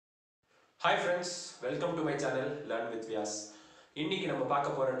Hi friends, welcome to my channel Learn with Vyas. இன்னைக்கு நம்ம பார்க்க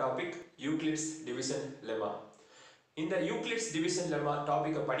போற டாபிக் Euclid's division lemma. இந்த Euclid's division lemma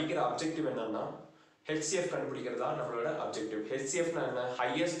டாபிக்கை படிக்கிற அப்ஜெக்டிவ் என்னன்னா HCF கண்டுபிடிக்கிறதா நம்மளோட அப்ஜெக்டிவ். HCF னா என்ன?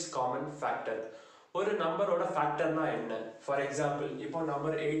 Highest common factor. ஒரு நம்பரோட ஃபேக்டர்னா என்ன? ஃபார் எக்ஸாம்பிள் இப்போ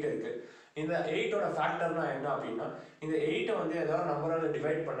நம்பர் 8 இருக்கு. இந்த 8 ஓட ஃபேக்டர்னா என்ன அப்படின்னா இந்த 8 வந்து ஏதாவது நம்பரால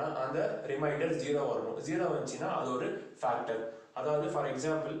டிவைட் பண்ணா அந்த ரிமைண்டர் 0 வரணும். 0 வந்துச்சுன்னா அது ஒரு ஃபேக்டர். அதாவது ஃபார்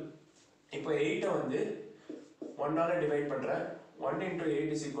எக்ஸாம்பிள் இப்போ 8 வந்து 1 ஆல டிவைட் பண்றேன் 1 into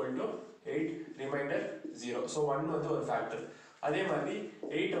 8 is equal to 8 reminder 0 so 1 வந்து ஒரு ஃபேக்டர் அதே மாதிரி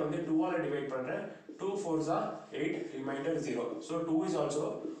 8 வந்து 2 ஆல டிவைட் பண்றேன் 2 4s are 8 reminder 0 so 2 is also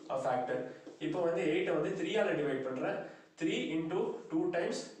a factor இப்போ வந்து 8 வந்து 3 ஆல டிவைட் பண்றேன் 3 into 2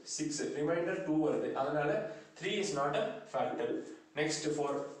 times 6 ரிமைண்டர் 2 வருது அதனால 3 is not a factor next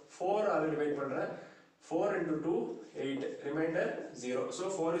 4 ஆல டிவைட் பண்றேன் 4 into 2 8 remainder 0 so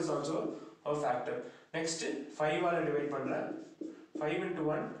 4 is also a factor next 5 ஆல டிவைட் பண்றேன் 5 into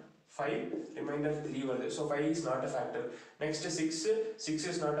 1 5 remainder 3 வருது so 5 is not a factor next 6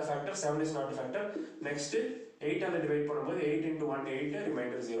 is not a factor 7 is not a factor next 8 ஆல divide பண்ணும்போது 8 into 1 8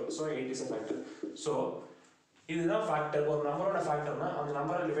 remainder 0 so 8 is a factor so இதுதான் factor ஒரு நம்பரோட ஃபேக்டர்னா அந்த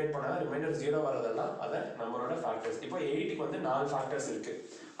நம்பரை டிவைட் பண்ணா ரிமைண்டர் 0 வரதெல்லாம் அத நம்பரோட ஃபேக்டர்ஸ் இப்போ 8 க்கு வந்து 4 ஃபேக்டர்ஸ் இருக்கு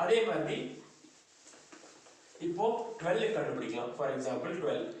அதே மாதிரி இப்போ 12 கண்டுபிடிக்கலாம் ஃபார் எக்ஸாம்பிள்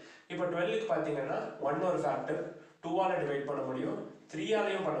 12 இப்போ 12 க்கு பாத்தீங்கன்னா 1 ஒரு ஃபேக்டர் 2 ஆல டிவைட் பண்ண முடியும் 3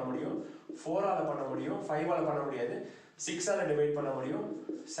 ஆலயும் பண்ண முடியும் 4 ஆல பண்ண முடியும் 5 ஆல பண்ண முடியாது 6 ஆல டிவைட் பண்ண முடியும்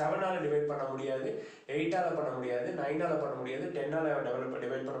 7 ஆல டிவைட் பண்ண முடியாது 8 ஆல பண்ண முடியாது 9 ஆல பண்ண முடியாது 10 ஆல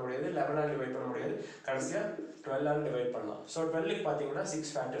டிவைட் பண்ண முடியாது 11 ஆல டிவைட் பண்ண முடியாது கடைசியா 12 ஆல டிவைட் பண்ணலாம் சோ 12 க்கு பாத்தீங்கன்னா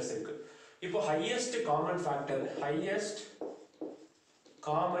 6 ஃபேக்டர்ஸ் இருக்கு இப்போ ஹையஸ்ட் காமன் ஃபேக்டர்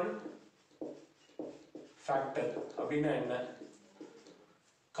ஃபேக்டர் அப்படினா என்ன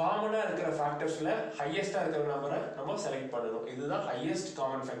காமனா இருக்கிற ஃபேக்டர்ஸ்ல ஹையஸ்டா இருக்கிற நம்பரை நம்ம செலக்ட் பண்ணனும் இதுதான் ஹையஸ்ட்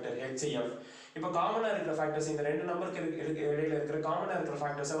காமன் ஃபேக்டர் HCF இப்போ காமனா இருக்கிற ஃபேக்டர்ஸ் இந்த ரெண்டு நம்பருக்கு இடையில இருக்கிற காமனா இருக்கிற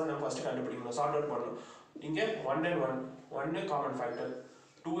ஃபேக்டர்ஸ் எல்லாம் நம்ம ஃபர்ஸ்ட் கண்டுபிடிக்கணும் சார்ட் அவுட் பண்ணனும் இங்க 1 and 1 common factor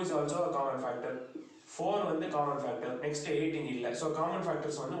 2 is also a common factor 4 வந்து காமன் ஃபேக்டர் நெக்ஸ்ட் 8 இங்க இல்ல சோ காமன்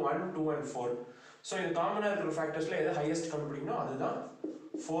ஃபேக்டர்ஸ் வந்து 1 2 and 4 சோ இந்த காமனா இருக்கிற ஃபேக்டர்ஸ்ல எது ஹையஸ்ட் கண்டுபிடிக்கணும் அதுதான்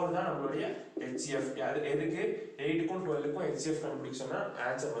 4 தான் நம்மளுடைய HCF எதுக்கு 8 க்கும் 12 க்கும் HCF கண்டுபிடிச்சோம்னா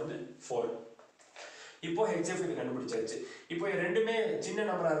ஆன்சர் வந்து 4 இப்போ HCF இது கண்டுபிடிச்சாச்சு இப்போ ரெண்டுமே சின்ன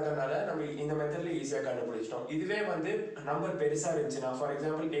நம்பரா இருக்கறனால நம்ம இந்த மெத்தட்ல ஈஸியா கண்டுபிடிச்சிட்டோம் இதுவே வந்து நம்பர் பெருசா இருந்துச்சுனா ஃபார்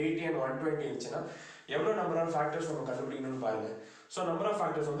எக்ஸாம்பிள் 80 and 120 இருந்துச்சுனா எவ்வளவு நம்பர் ஆஃப் ஃபேக்டர்ஸ் நம்ம கண்டுபிடிக்கணும்னு பாருங்க சோ நம்பர் ஆஃப்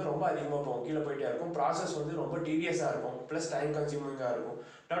ஃபேக்டர்ஸ் வந்து ரொம்ப அதிகமா போகும் கீழ போயிட்டே இருக்கும் process வந்து ரொம்ப tedious-ஆ இருக்கும் plus time consuming-ஆ இருக்கும்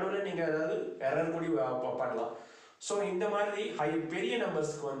நடுவுல நீங்க ஏதாவது எரர் கூட பண்ணலாம் சோ இந்த மாதிரி பெரிய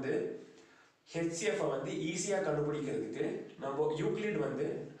நம்பர்ஸ்க்கு வந்து HCF வந்து ஈஸியா கண்டுபிடிக்கிறதுக்கு நம்ம யூக்ளிட் வந்து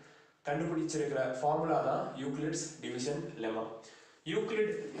கண்டுபிடிச்சிருக்கிற ஃபார்முலா தான் யூக்ளிட்ஸ் டிவிஷன் லெம்மா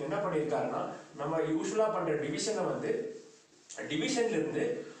யூக்ளிட் என்ன பண்ணிருக்காருன்னா நம்ம யூசுவலா பண்ற டிவிஷனை வந்து டிவிஷன்ல இருந்து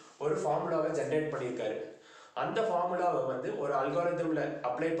ஒரு ஃபார்முலாவை ஜெனரேட் பண்ணிருக்காரு அந்த ஃபார்முலாவை வந்து ஒரு அல்காரிதம்ல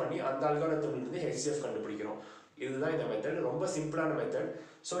அப்ளை பண்ணி அந்த அல்காரிதம்ல இருந்து HCF கண்டுபிடிக்கிறோம் இதுதான் இந்த மெத்தட் ரொம்ப சிம்பிளான மெத்தட்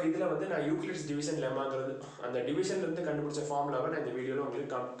சோ இதுல வந்து நான் யூக்ளிட்ஸ் டிவிஷன் லெம்மாங்கிறது அந்த டிவிஷன்ல இருந்து கண்டுபிடிச்ச ஃபார்முலாவை நான் இந்த வீடியோல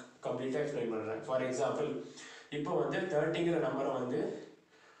உங்களுக்கு கம்ப்ளீட்டா எக்ஸ்பிளைன் பண்றேன் ஃபார் எக்ஸாம்பிள் இப்போ வந்து 30ங்கிற நம்பரை வந்து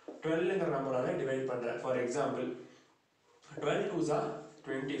 12ங்கிற நம்பரால டிவைட் பண்றேன் for example 12 2s are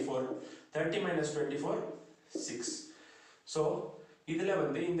 24 30 minus 24 6 so இதுல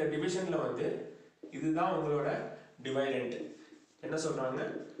வந்து இந்த டிவிஷன்ல வந்து இதுதான் உங்களோட டிவைடண்ட் என்ன சொல்றாங்க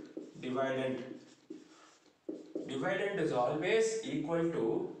dividend is always equal to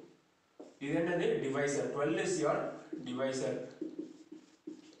இது என்னது divisor 12 is your divisor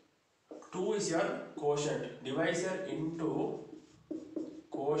 2 is your quotient divisor into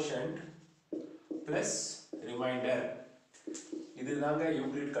quotient plus remainder இதுதாங்க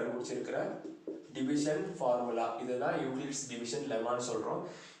யூக்ளிட் கண்டுபிடிச்சிருக்கிற டிவிஷன் ஃபார்முலா இதுதான் யூக்ளிட்ஸ் டிவிஷன் லெம்மான்னு சொல்றோம்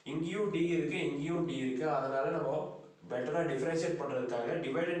இங்கேயும் d இருக்கு இங்கேயும் d இருக்கு அதனால நம்ம பெட்டரா டிஃபரன்ஷியேட் பண்றதுக்காக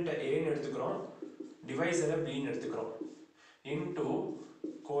டிவைடண்ட a ன்னு எடுத்துக்கிறோம் டிவைசரை b ன்னு எடுத்துக்கிறோம் into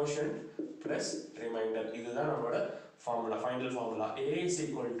quotient plus remainder இதுதான் நம்மளோட formula final formula a is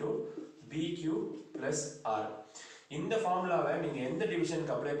equal to bq plus r இந்த ஃபார்முலாவை நீங்க எந்த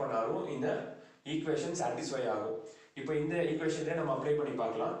டிவிஷனுக்கு அப்ளை பண்ணாலும் இந்த ஈக்குவேஷன் satisfy ஆகும் இப்போ இந்த ஈக்குவேஷன்ல நம்ம அப்ளை பண்ணி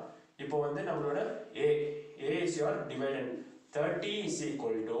பார்க்கலாம் இப்போ வந்து நம்மளோட a is your dividend 30 is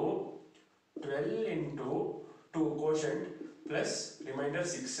equal to 12 into 2 quotient plus remainder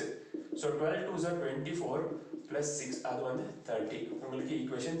 6 so 12 2s are 24 plus 6 அது வந்து 30 உங்களுக்கு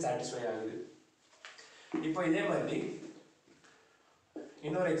ஈக்குவேஷன் satisfy ஆகுது இப்போ இதே மாதிரி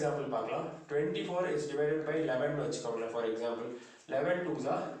இன்னொரு எக்ஸாம்பிள் பார்க்கலாம் 24 is divided by 11 னு வெச்சுக்கோங்க for example 11 2s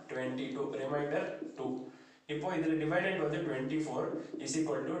are 22 remainder 2 இப்போ இதில் dividend வந்து 24 is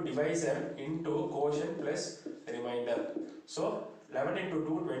equal to divisor into quotient plus remainder so 11 into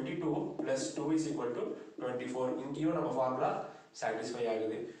 2 22 plus 2 is equal to 24 இங்கேயும் நம்ம ஃபார்முலா satisfy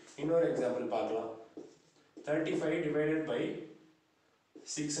ஆகுது இன்னொரு எக்ஸாம்பிள் பார்க்கலாம் 35 divided by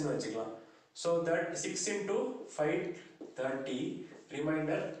 6 னு வச்சுக்கலாம் so 6 into 5 30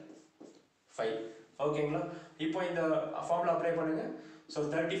 remainder 5 ஓகேங்களா இப்போ இந்த ஃபார்முலா அப்ளை பண்ணுங்க so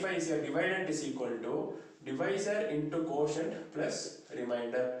 35 is your dividend is equal to divisor into quotient plus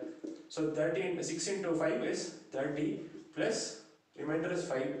remainder so 6 into 5 is 30 plus remainder is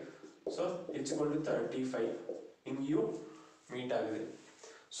 5 so it's equal to 35 இங்கேயும் மீட் ஆகுது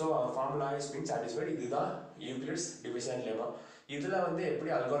so our formula is being satisfied இதுதான் Euclid's division lemma இதுல வந்து எப்படி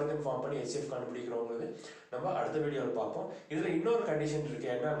algorithm form பண்ணி HCF கண்டுபிடிக்கிறோம்ங்கிறது நம்ம அடுத்த வீடியோல பார்ப்போம் இதுல இன்னொரு கண்டிஷன் இருக்கு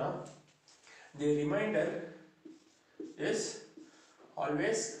என்னன்னா the remainder is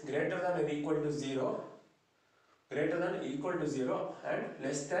always greater than or equal to 0 and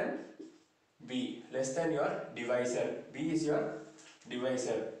less than b less than your divisor b is your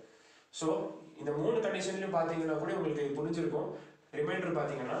divisor so இந்த மூணு கண்டிஷன்லயும் பாத்தீங்கன்னா கூட உங்களுக்கு இது புரிஞ்சிருக்கும் ரிமைண்டர்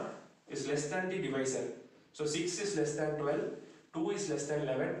பாத்தீங்கன்னா is less than the divisor so 6 is less than 12 2 is less than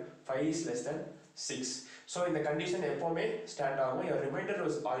 11 5 is less than 6 so in the condition எப்பவுமே stand ஆகும் your remainder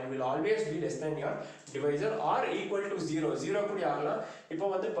will always be less than your divisor or equal to 0 0 கூட ஆகலாம் இப்போ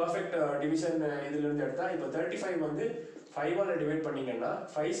வந்து perfect division இதுல இருந்து எடுத்தா இப்போ 35 வந்து 5 ஆல டிவைட் பண்ணீங்கன்னா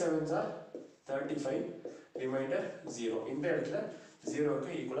 5 7s are 35 remainder 0 இந்த இடத்துல 0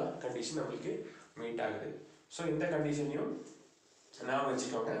 க்கு ஈக்குவலா கண்டிஷன் நமக்கு மீட் ஆகுது so இந்த கண்டிஷனையும் நான்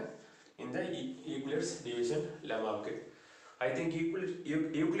வச்சுக்கோங்க இந்த Euclid's division lemmaக்கு I think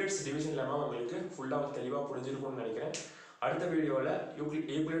Euclid's division lemma உங்களுக்கு ஃபுல்லா தெளிவா புரிஞ்சிருக்கும்னு நினைக்கிறேன் அடுத்த வீடியோல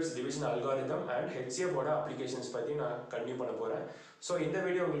Euclid's division algorithm and HCF ஓட அப்ளிகேஷன்ஸ் பத்தி நான் கண்டினியூ பண்ண போறேன் சோ இந்த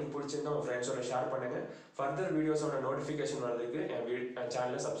வீடியோ உங்களுக்கு பிடிச்சிருந்தா உங்க ஃப்ரெண்ட்ஸோட ஷேர் பண்ணுங்க ஃபர்தர் வீடியோஸோட நோட்டிஃபிகேஷன் வரதுக்கு என்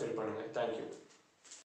சேனலை சப்ஸ்கிரைப் பண்ணுங்க Thank you